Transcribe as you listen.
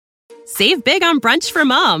Save big on brunch for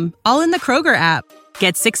mom, all in the Kroger app.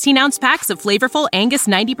 Get 16-ounce packs of flavorful Angus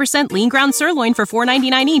 90% lean ground sirloin for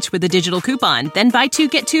 $4.99 each with a digital coupon. Then buy 2,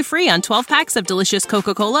 get 2 free on 12 packs of delicious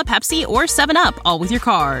Coca-Cola, Pepsi, or 7-Up, all with your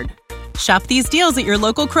card. Shop these deals at your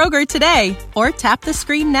local Kroger today, or tap the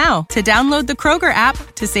screen now to download the Kroger app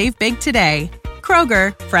to save big today.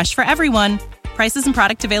 Kroger, fresh for everyone. Prices and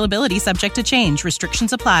product availability subject to change.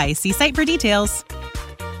 Restrictions apply. See site for details.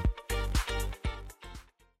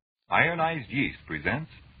 Ironized Yeast presents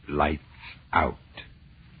Lights Out.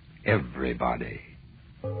 Everybody.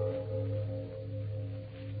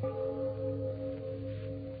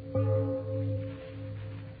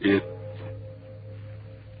 It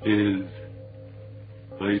is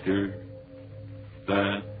later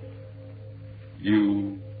than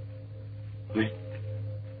you think.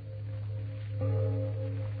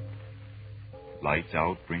 Lights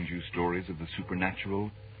Out brings you stories of the supernatural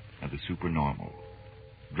and the supernormal,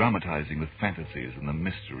 dramatizing the fantasies and the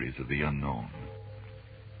mysteries of the unknown.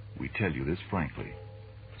 We tell you this frankly,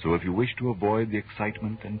 so if you wish to avoid the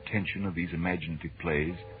excitement and tension of these imaginative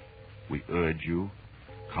plays, we urge you,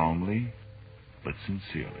 calmly but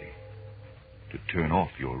sincerely, to turn off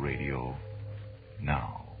your radio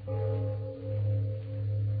now.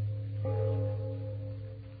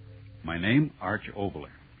 My name, Arch Obler.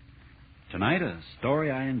 Tonight, a story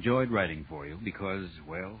I enjoyed writing for you because,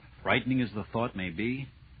 well, frightening as the thought may be,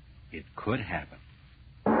 it could happen.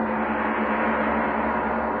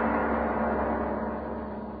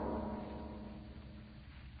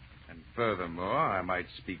 And furthermore, I might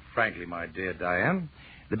speak frankly, my dear Diane,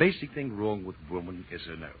 the basic thing wrong with woman is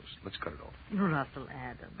her nose. Let's cut it off. Russell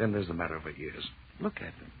Adams. Then there's the matter of her ears. Look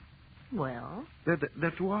at them. Well?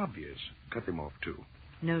 They're too obvious. Cut them off, too.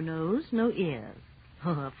 No nose, no ears.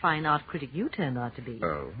 Oh, a fine art critic you turned out to be.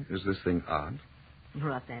 Oh, is this thing odd?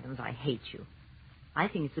 Russ Adams, I hate you. I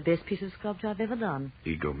think it's the best piece of sculpture I've ever done.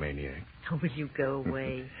 Egomaniac. Oh, will you go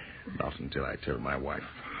away? Not until I tell my wife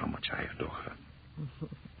how much I adore her.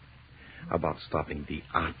 How about stopping the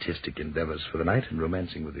artistic endeavors for the night and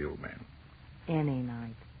romancing with the old man? Any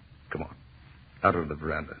night. Come on. Out on the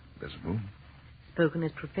veranda. There's a moon. Spoken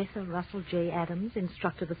as Professor Russell J. Adams,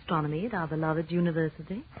 instructor of astronomy at our beloved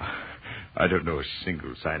university. I don't know a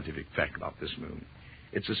single scientific fact about this moon.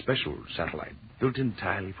 It's a special satellite built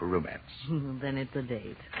entirely for romance. Then it's a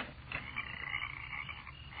date.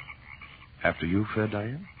 After you, fair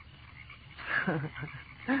Diane?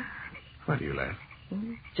 Why do you laugh?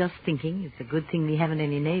 Just thinking it's a good thing we haven't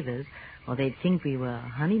any neighbors, or they'd think we were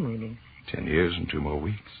honeymooning. 10 years and 2 more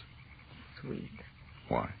weeks. Sweet.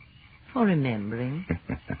 Why? For remembering.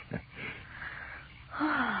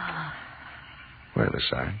 Why the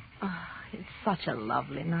sigh? Oh, it's such a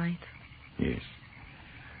lovely night. Yes.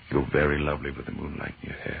 You're very lovely with the moonlight in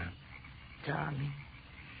your hair. Darling.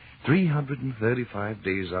 335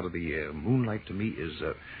 days out of the year, moonlight to me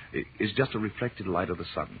is just a reflected light of the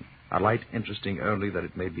sun. A light interesting only that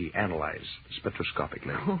it may be analyzed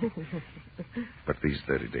spectroscopically. But these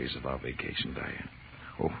 30 days of our vacation, Diane,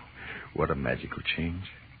 oh, what a magical change.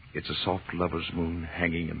 It's a soft lover's moon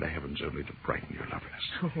hanging in the heavens only to brighten your loveliness.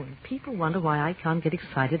 Oh, and people wonder why I can't get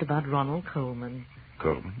excited about Ronald Coleman.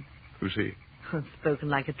 Coleman? Who's he? Spoken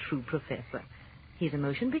like a true professor. He's a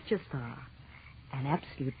motion picture star. An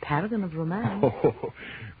absolute paragon of romance. Oh,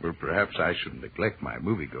 well, perhaps I shouldn't neglect my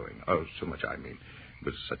movie-going. Oh, so much I mean.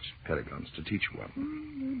 With such paragons to teach one.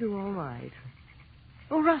 You do all right.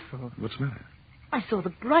 Oh, Russell. What's the matter? I saw the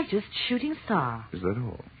brightest shooting star. Is that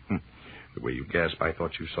all? The way you gasp, I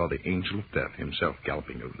thought you saw the angel of death himself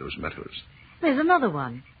galloping over those meadows. There's another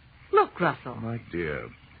one. Look, Russell. My dear,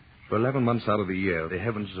 for 11 months out of the year, the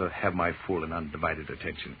heavens have my full and undivided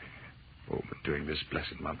attention. Oh, but during this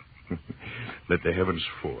blessed month, let the heavens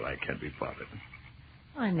fall. I can't be bothered.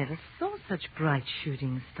 I never saw such bright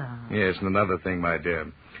shooting stars. Yes, and another thing, my dear.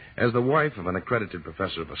 As the wife of an accredited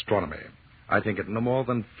professor of astronomy, I think it no more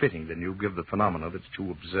than fitting that you give the phenomena that's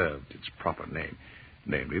too observed its proper name,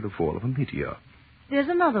 namely the fall of a meteor. There's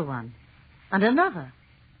another one. And another.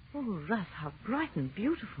 Oh, Russ, how bright and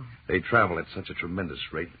beautiful. They travel at such a tremendous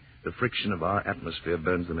rate, the friction of our atmosphere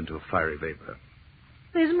burns them into a fiery vapor.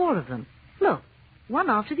 There's more of them. Look, one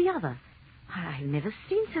after the other. I've never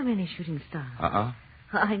seen so many shooting stars.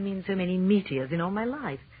 I mean so many meteors in all my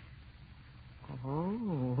life.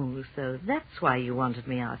 Oh, so that's why you wanted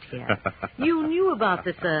me out here. You knew about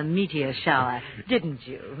this meteor shower, didn't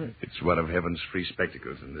you? It's one of heaven's free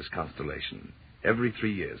spectacles in this constellation. Every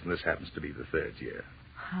 3 years, and this happens to be the 3rd year.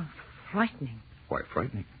 How frightening. Why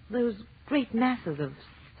frightening? Those great masses of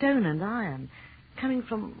stone and iron coming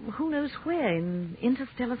from who knows where in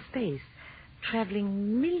interstellar space,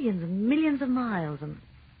 traveling millions and millions of miles and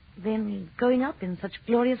then going up in such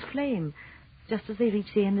glorious flame, just as they reach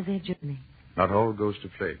the end of their journey. Not all goes to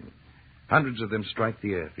flame. Hundreds of them strike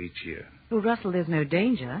the earth each year. Oh, Russell, there's no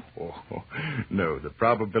danger. Oh, no. The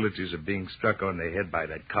probabilities of being struck on the head by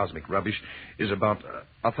that cosmic rubbish is about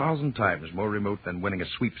 1,000 times more remote than winning a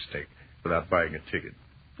sweepstake without buying a ticket.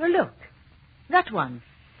 Oh, look. That one.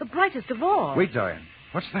 The brightest of all. Wait, Diane.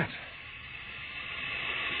 What's that?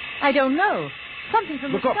 I don't know. Something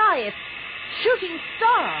from Look the up. sky. It's shooting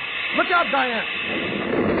star. Look out,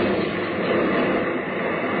 Diane!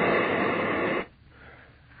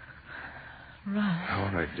 Right.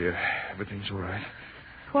 All right, dear. Everything's all right.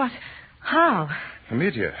 What? How? A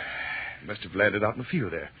meteor. Must have landed out in the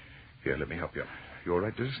field there. Here, let me help you. You all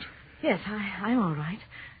right, dearest? Yes, I'm all right.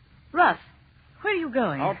 Russ, where are you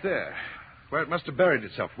going? Out there. Where it must have buried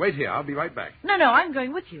itself. Wait here. I'll be right back. No, I'm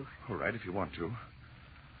going with you. All right, if you want to.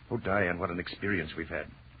 Oh, Diane, what an experience we've had.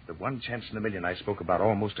 The one chance in a million I spoke about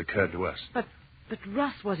almost occurred to us. But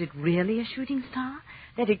Russ, was it really a shooting star?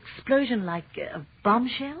 That explosion like a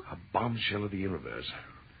bombshell? A bombshell of the universe.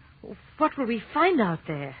 What will we find out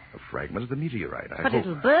there? A fragment of the meteorite, I But hope.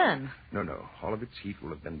 it'll burn. No. All of its heat will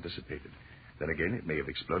have been dissipated. Then again, it may have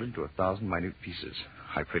exploded into 1,000 minute pieces.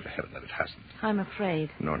 I pray to heaven that it hasn't. I'm afraid.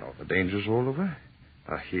 No. The danger's all over.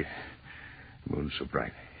 Here. The moon's so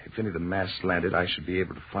bright. If any of the mass landed, I should be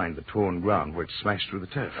able to find the torn ground where it smashed through the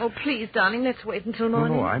turf. Oh, please, darling, let's wait until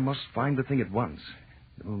morning. No, I must find the thing at once.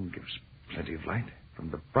 The moon gives plenty of light. From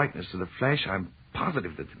the brightness of the flash, I'm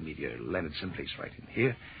positive that the meteor landed someplace right in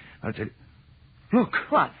here. I'll tell you. Look.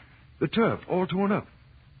 What? The turf, all torn up.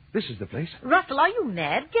 This is the place. Russell, are you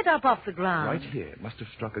mad? Get up off the ground. Right here. It must have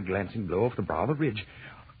struck a glancing blow off the brow of the ridge.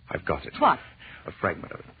 I've got it. What? A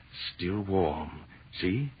fragment of it. Still warm.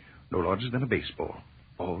 See? No larger than a baseball.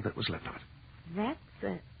 All that was left of it.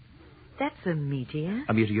 That's a meteor.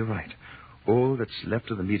 A meteorite. All that's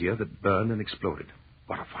left of the meteor that burned and exploded.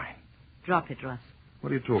 What a find. Drop it, Russ.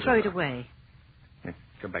 What are you talking Throw about? it away. Here,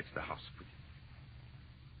 come back to the house, please.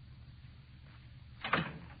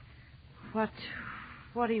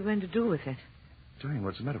 What are you going to do with it? Diane,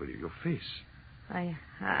 what's the matter with you? Your face.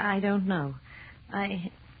 I don't know.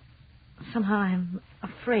 Somehow I'm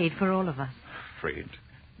afraid for all of us. Afraid?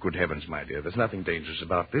 Good heavens, my dear. There's nothing dangerous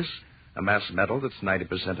about this. A mass of metal that's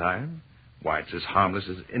 90% iron. Why, it's as harmless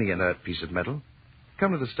as any inert piece of metal.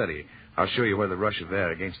 Come to the study. I'll show you where the rush of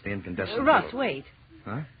air against the incandescent... Russ, wait.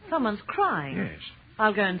 Huh? Someone's crying. Yes.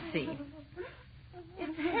 I'll go and see.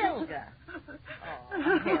 It's Helga.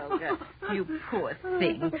 Oh, Helga, you poor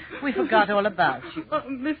thing. We forgot all about you. Oh,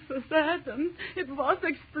 Mrs. Adams, it was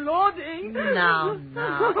exploding. Now,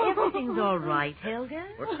 everything's all right, Helga.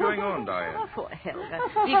 What's going on, Diane? Oh, poor Helga.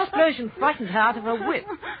 The explosion frightened her out of her wit.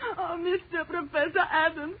 Oh, Mr. Professor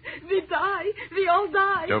Adams, we die. We all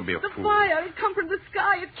die. Don't be a the fool. fire, it come from the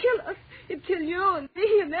sky. It kill us. It kill you and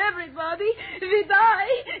me and everybody. We die.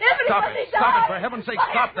 Everybody Stop die. it. For heaven's sake,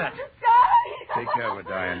 stop that. Die. Take care of it,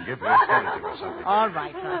 Diane. Give her a sedative or something. All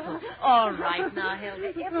right, Russell. All right now, Helga.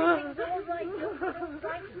 Everything's all right.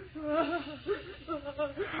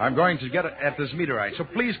 I'm going to get at this meteorite, so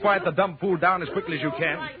please quiet the dumb fool down as quickly as you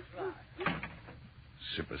can.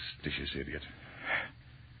 Superstitious idiot.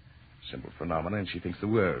 Simple phenomena, and she thinks the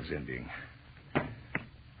world's ending.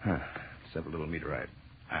 Simple little meteorite.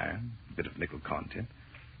 Iron, a bit of nickel content.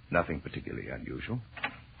 Nothing particularly unusual.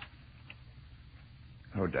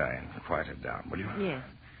 Oh, Diane, quiet her down, will you? Yes.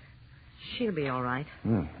 She'll be all right.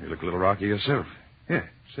 You look a little rocky yourself. Here,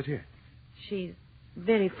 sit here. She's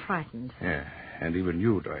very frightened. Yeah, and even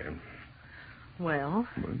you, Diane. Well?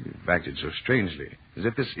 Well, you've acted so strangely, as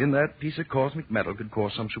if this inert piece of cosmic metal could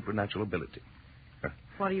cause some supernatural ability.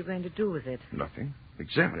 What are you going to do with it? Nothing.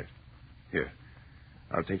 Examine it. Here,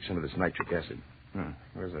 I'll take some of this nitric acid.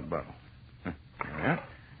 Where's that bottle? There we are.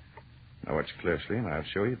 Now watch closely, and I'll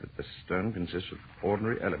show you that the stone consists of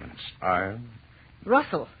ordinary elements. Iron.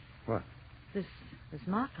 Russell. What? This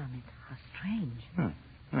mark on it. How strange.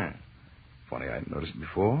 Yeah. Funny, I hadn't noticed it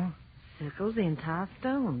before. Circles the entire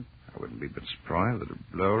stone. I wouldn't be a bit surprised that a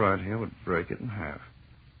blow right here would break it in half.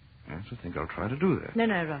 Yes, I think I'll try to do that. No,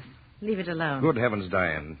 Russ. Leave it alone. Good heavens,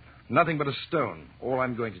 Diane. Nothing but a stone. All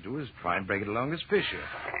I'm going to do is try and break it along this fissure.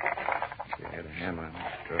 See, I had a hammer on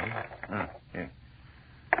that stone. Yeah.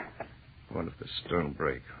 I wonder if the stone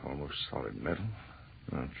break. Almost solid metal.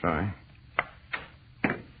 I'll try.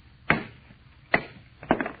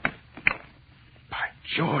 By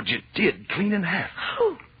George, it did. Clean in half.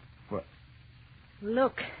 What?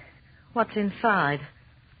 Look. What's inside?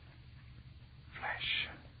 Flash.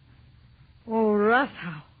 Oh, Russ,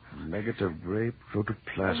 how... Negative gray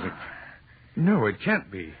protoplasmic. No, it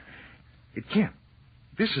can't be. It can't.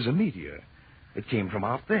 This is a meteor. It came from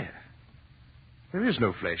out there. There is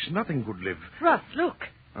no flesh. Nothing could live. Russ, look.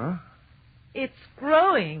 Huh? It's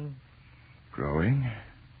growing. Growing?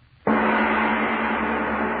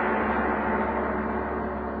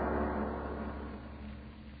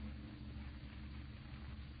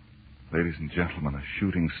 Ladies and gentlemen, a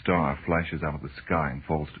shooting star flashes out of the sky and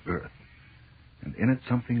falls to Earth. And in it,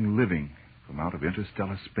 something living from out of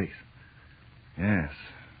interstellar space. Yes.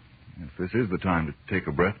 If this is the time to take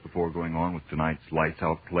a breath before going on with tonight's Lights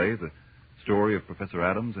Out play, the story of Professor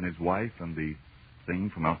Adams and his wife and the thing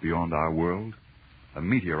from out beyond our world, a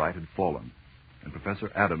meteorite had fallen, and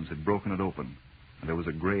Professor Adams had broken it open, and there was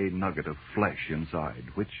a gray nugget of flesh inside,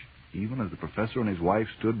 which, even as the professor and his wife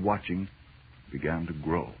stood watching, began to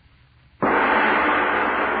grow.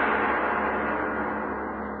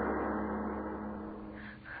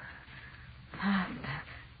 Faster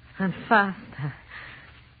and faster.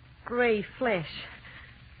 Gray flesh.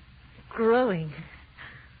 Growing.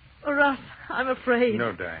 Russ, I'm afraid.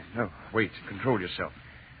 No, Diane, no. Wait, control yourself.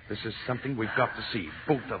 This is something we've got to see,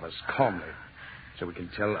 both of us, calmly, so we can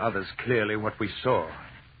tell others clearly what we saw.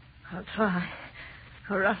 I'll try.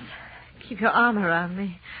 Russ, keep your arm around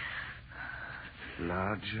me.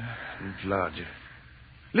 Larger and larger.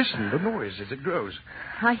 Listen, the noise as it grows.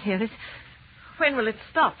 I hear it. When will it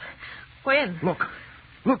stop? When? Look.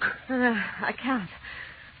 I can't.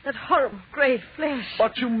 That horrible gray flesh.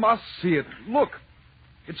 But you must see it. Look.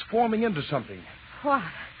 It's forming into something. What?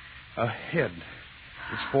 A head.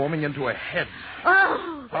 It's forming into a head.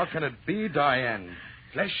 Oh! How can it be, Diane?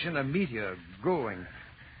 Flesh in a meteor growing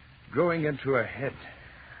into a head.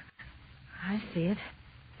 I see it.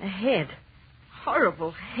 A head.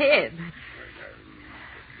 Horrible head.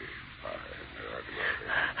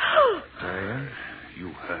 Diane, you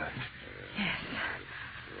heard. Yes.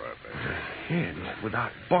 A head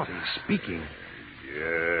without body speaking.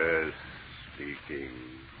 Yes, speaking.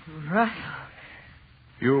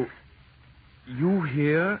 Russell. You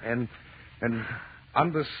hear and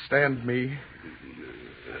understand me?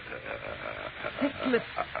 Syphilis.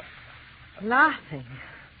 Laughing.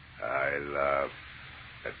 I laugh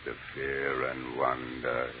at the fear and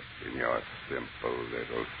wonder in your simple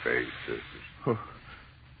little faces.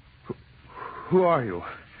 Who are you?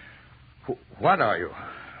 What are you?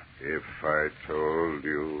 If I told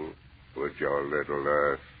you, would your little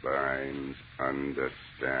earth minds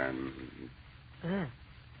understand?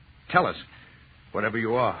 Tell us, whatever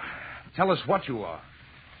you are. Tell us what you are.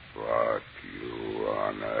 What you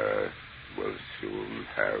on earth will soon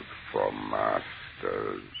have for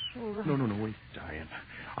masters. No, wait, Diane.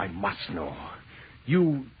 I must know.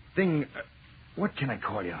 You thing... what can I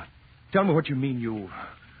call you? Tell me what you mean, you...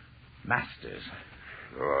 masters.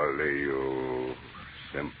 Surely you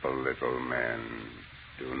simple little men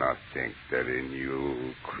do not think that in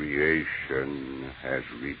you creation has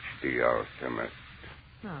reached the ultimate.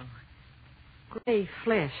 No. Gray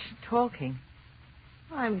flesh talking.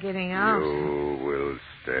 I'm getting out. You will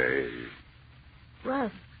stay.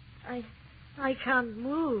 Russ, I can't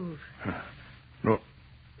move.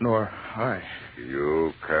 Nor I.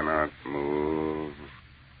 You cannot move.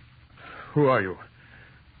 Who are you?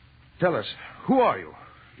 Tell us, who are you?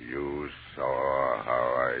 You saw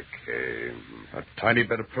how I came. A tiny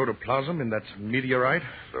bit of protoplasm in that meteorite?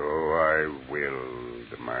 So I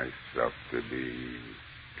willed myself to be,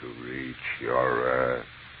 to reach your earth.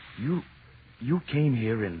 You came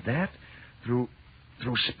here in that? Through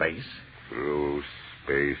space? Through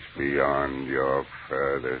space beyond your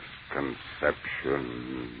furthest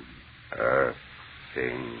conception. Earth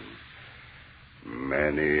thing.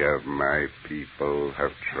 Many of my people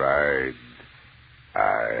have tried.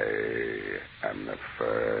 I am the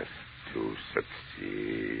first to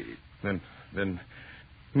succeed. Then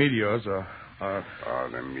meteors are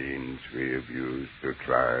the means we have used to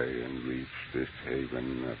try and reach this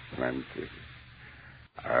haven of plenty.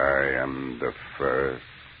 I am the first.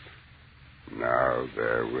 Now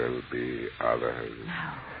there will be others.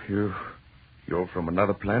 You're from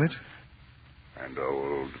another planet? An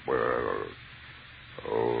old world.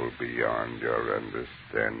 Old beyond your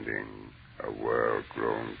understanding. A world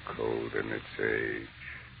grown cold in its age.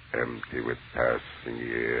 Empty with passing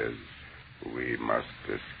years. We must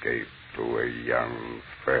escape to a young,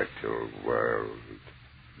 fertile world.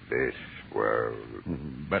 This world.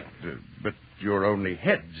 But you're only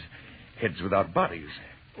heads. Heads without bodies.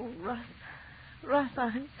 Oh, Russ,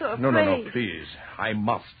 I'm so afraid. No, please. I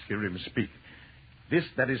must hear him speak. This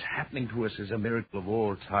that is happening to us is a miracle of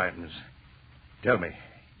all times. Tell me,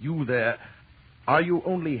 you there, are you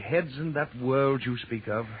only heads in that world you speak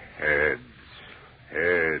of? Heads.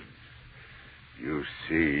 You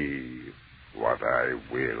see, what I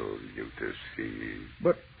will you to see.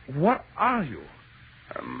 But what are you?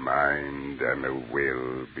 A mind and a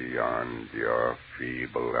will beyond your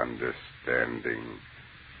feeble understanding,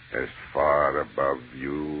 as far above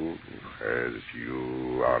you as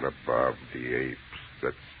you are above the apes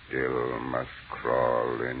that still must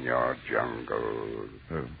crawl in your jungle.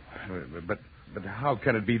 But how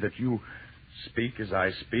can it be that you speak as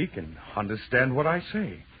I speak and understand what I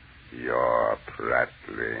say? Your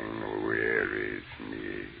prattling wearies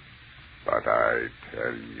me, but I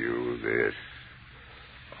tell you this.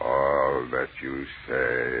 All that you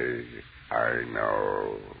say, I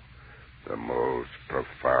know. The most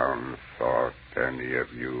profound thought any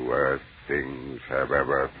of you earth things have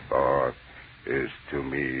ever thought is to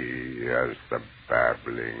me as the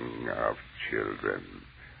babbling of children.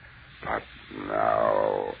 But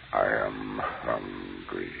now I am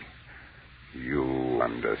hungry. You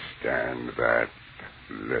understand that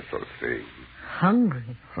little thing.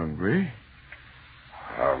 Hungry? Hungry?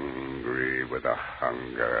 Hungry with a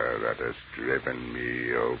hunger that has driven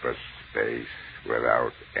me over space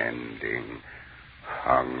without ending.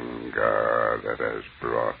 Hunger that has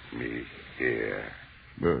brought me here.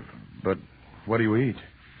 But what do you eat?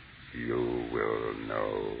 You will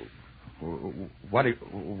know. What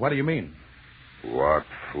do you mean? What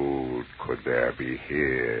food could there be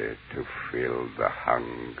here to fill the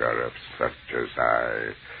hunger of such as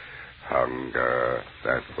I? Hunger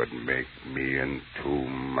that would make me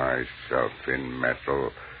entomb myself in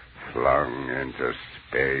metal, flung into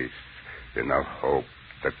space in a hope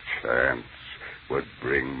that chance would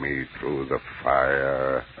bring me through the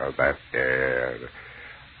fire of that air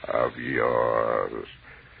of yours.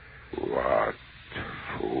 What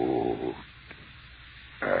food?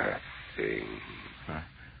 A thing.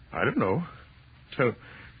 I don't know.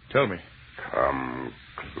 Tell me. Come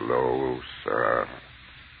closer.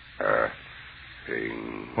 A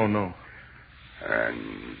thing. Oh, no.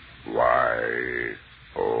 And why,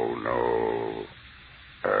 oh,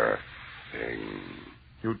 no, a thing.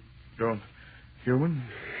 You don't... Human?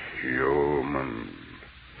 Human.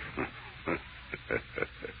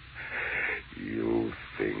 You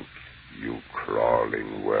think you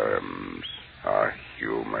crawling worms are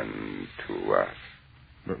human to us.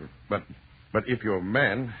 But if you're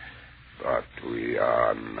man... But we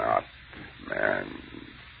are not men.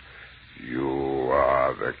 You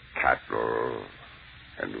are the cattle,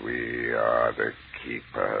 and we are the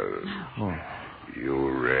keepers. Oh.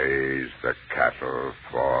 You raise the cattle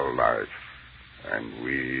for life, and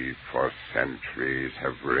we for centuries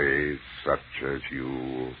have raised such as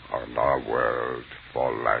you on our world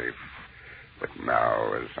for life. But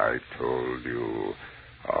now, as I told you,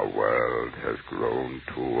 our world has grown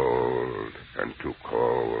too old and too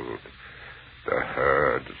cold. The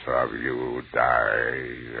herds of you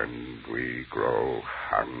die, and we grow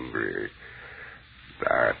hungry.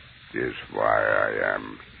 That is why I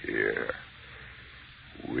am here.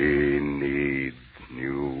 We need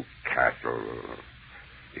new cattle.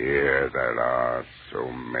 Here there are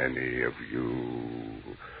so many of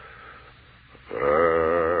you.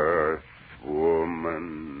 Earth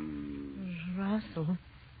woman. Russell,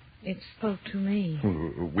 it spoke to me.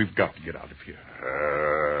 We've got to get out of here.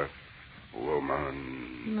 Earth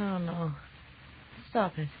woman. No.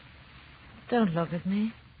 Stop it. Don't look at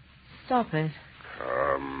me. Stop it.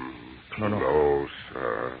 Come No.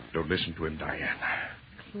 closer. Don't listen to him, Diane.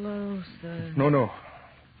 Closer. No.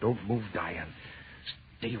 Don't move, Diane.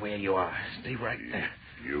 Stay where you are. Stay right there.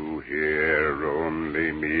 You hear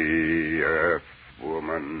only me, Earth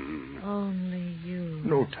woman. Only you.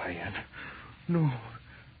 No, Diane. No.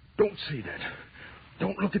 Don't say that.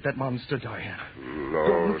 Don't look at that monster, Diane.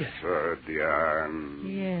 Don't look at Closer, Diane.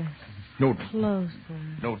 Yes. No. Closer.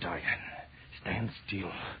 No, Diane. Stand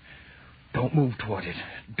still. Don't move toward it.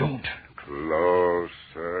 Don't.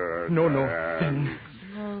 Closer, No. Diane.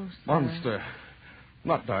 Closer. Monster.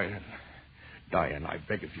 Not Diane. Diane, I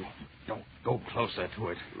beg of you. Don't go closer to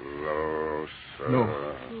it. Closer. No.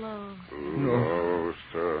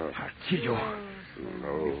 Closer. I'll kill you.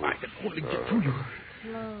 If I can only get to you.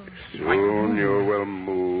 Soon you will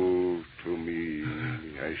move to me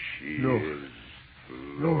as she is.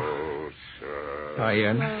 Closer.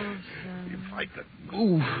 Diane. Closer. If I could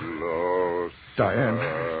move. Closer. Diane.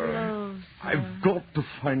 Closer. I've got to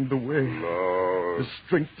find the way. The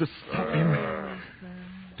strength to stop him.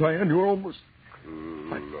 Diane, you're almost...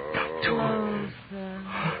 I've got to. Closer.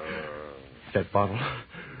 That bottle.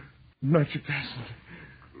 Nitric acid.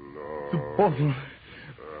 The bottle.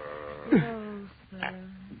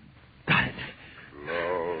 Got it.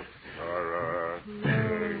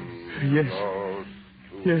 Yes.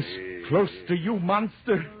 Yes, close to you,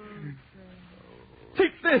 monster.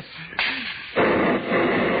 this?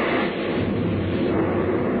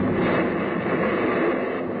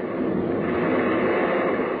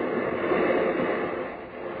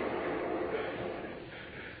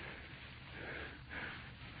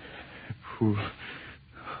 Pool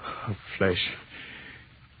of flesh.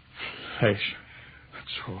 Flesh. That's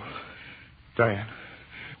all. Diane,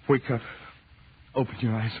 wake up. Open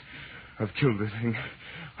your eyes. I've killed the thing.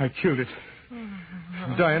 I killed it.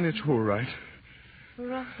 Oh. Diane, it's all right.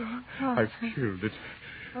 I've killed it.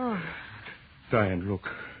 Oh. Diane, look.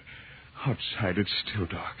 Outside, it's still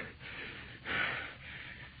dark.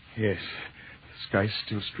 Yes, the sky's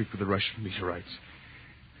still streaked with the rush of meteorites.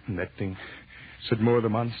 And that thing said more of the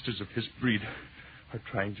monsters of his breed are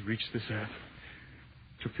trying to reach this earth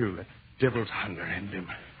to feel that devil's hunger in them.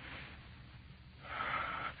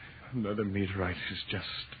 Another meteorite is just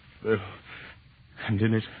there. And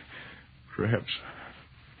in it, perhaps...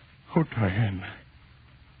 Oh, Diane.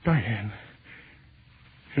 Diane.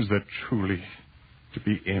 Is that truly to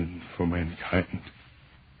be end for mankind?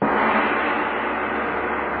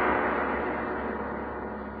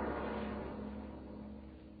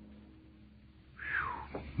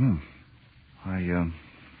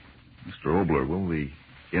 Mr. Obler, will the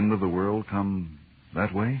end of the world come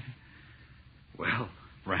that way? Well,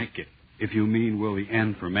 Frank, if you mean will the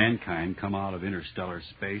end for mankind come out of interstellar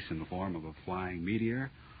space in the form of a flying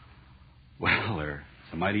meteor, well, there are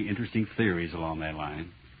some mighty interesting theories along that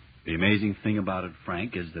line. The amazing thing about it,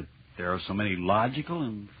 Frank, is that there are so many logical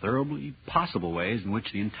and thoroughly possible ways in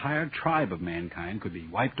which the entire tribe of mankind could be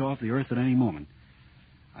wiped off the earth at any moment.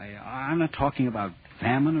 I'm not talking about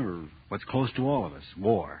famine or what's close to all of us,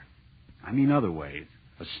 war. I mean other ways.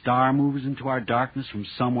 A star moves into our darkness from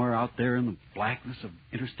somewhere out there in the blackness of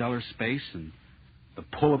interstellar space, and the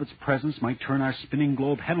pull of its presence might turn our spinning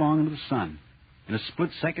globe headlong into the sun. In a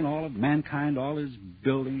split second, all of mankind, all his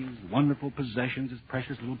buildings, wonderful possessions, his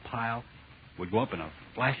precious little pile, would go up in a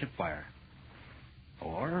flash of fire.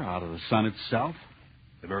 Or, out of the sun itself,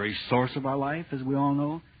 the very source of our life, as we all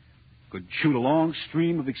know, could shoot a long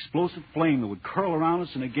stream of explosive flame that would curl around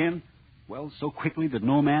us and again, well, so quickly that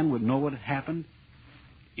no man would know what had happened.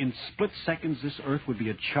 In split seconds, this earth would be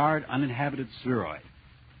a charred, uninhabited spheroid.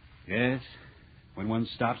 Yes, when one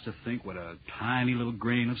stops to think what a tiny little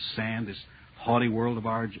grain of sand this haughty world of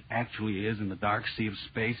ours actually is in the dark sea of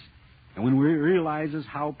space, and when we realizes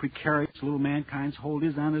how precarious little mankind's hold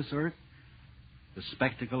is on this earth, the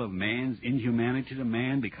spectacle of man's inhumanity to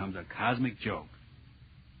man becomes a cosmic joke.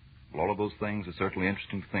 Well, all of those things are certainly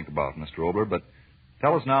interesting to think about, Mr. Obler, but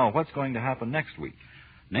tell us now what's going to happen next week.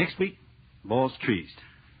 Next week, ball's treached.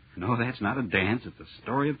 No, that's not a dance. It's a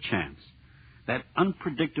story of chance. That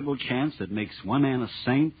unpredictable chance that makes one man a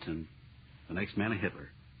saint and the next man a Hitler.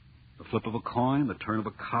 The flip of a coin, the turn of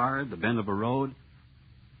a card, the bend of a road.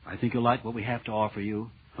 I think you'll like what we have to offer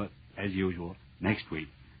you, but as usual, next week.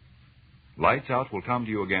 Lights Out will come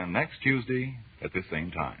to you again next Tuesday at this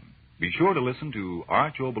same time. Be sure to listen to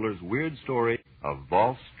Arch Obler's weird story of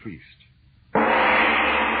Valse Triest.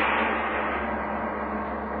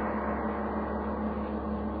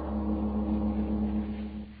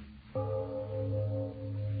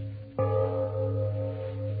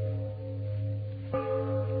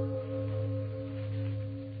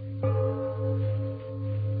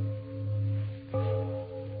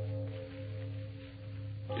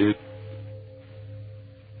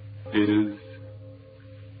 It is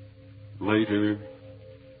later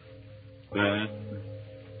than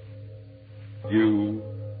you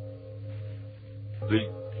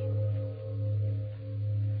think.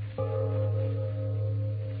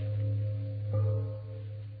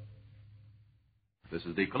 This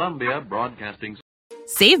is the Columbia Broadcasting.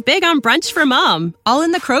 Save big on brunch for mom, all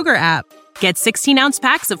in the Kroger app. Get 16-ounce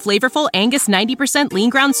packs of flavorful Angus 90% lean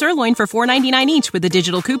ground sirloin for $4.99 each with a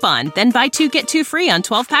digital coupon. Then buy 2, get 2 free on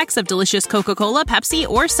 12 packs of delicious Coca-Cola, Pepsi,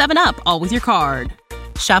 or 7-Up, all with your card.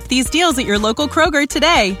 Shop these deals at your local Kroger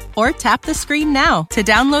today, or tap the screen now to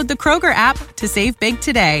download the Kroger app to save big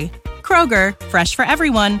today. Kroger, fresh for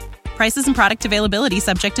everyone. Prices and product availability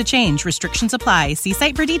subject to change. Restrictions apply. See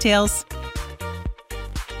site for details.